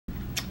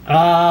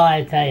Oh,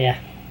 I tell you.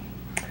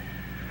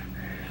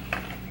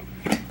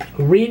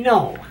 We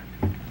know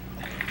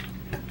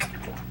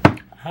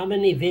how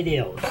many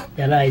videos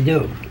that I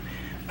do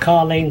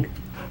calling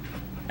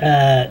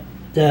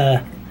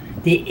the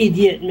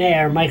idiot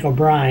mayor Mike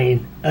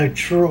O'Brien a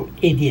true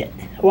idiot.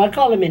 Well, I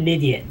call him an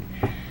idiot.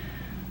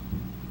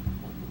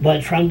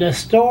 But from the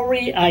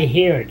story I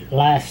heard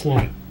last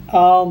night,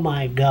 oh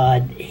my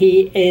God,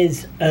 he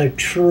is a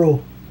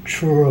true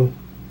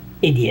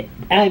idiot.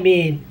 I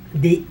mean,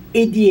 the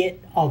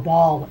idiot of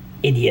all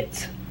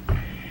idiots.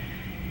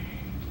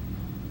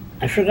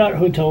 I forgot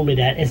who told me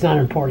that. It's not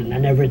important. I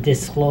never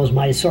disclose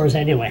my source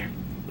anyway.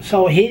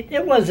 So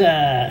it was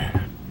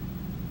a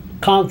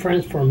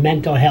conference for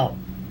mental health.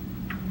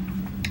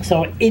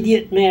 So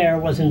Idiot Mayor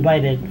was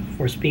invited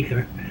for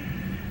speaker.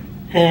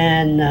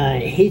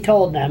 And he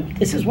told them,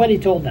 this is what he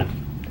told them.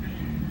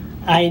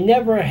 I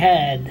never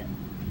had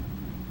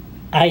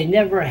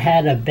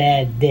a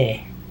bad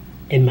day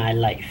in my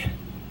life.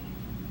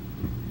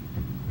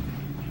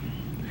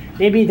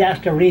 Maybe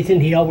that's the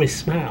reason he always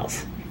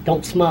smiles.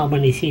 Don't smile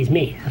when he sees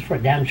me. That's for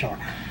damn sure.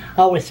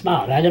 Always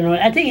smile. I don't know.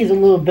 I think he's a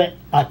little bit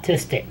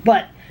autistic.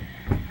 But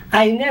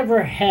I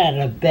never had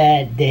a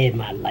bad day in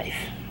my life.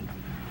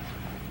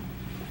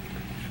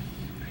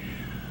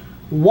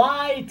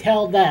 Why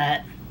tell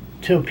that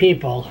to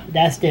people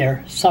that's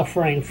there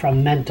suffering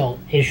from mental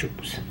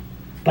issues?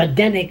 But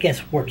then it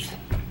gets worse.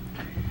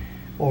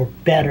 Or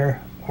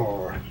better.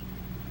 Or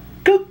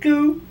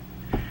cuckoo.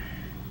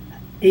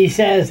 He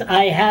says,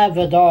 I have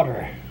a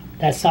daughter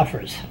that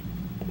suffers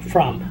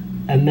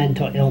from a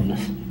mental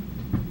illness.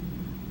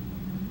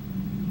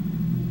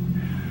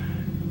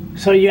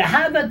 So you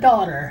have a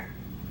daughter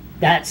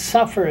that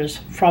suffers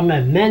from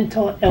a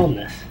mental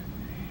illness,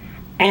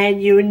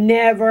 and you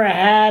never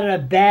had a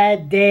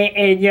bad day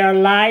in your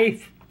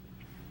life?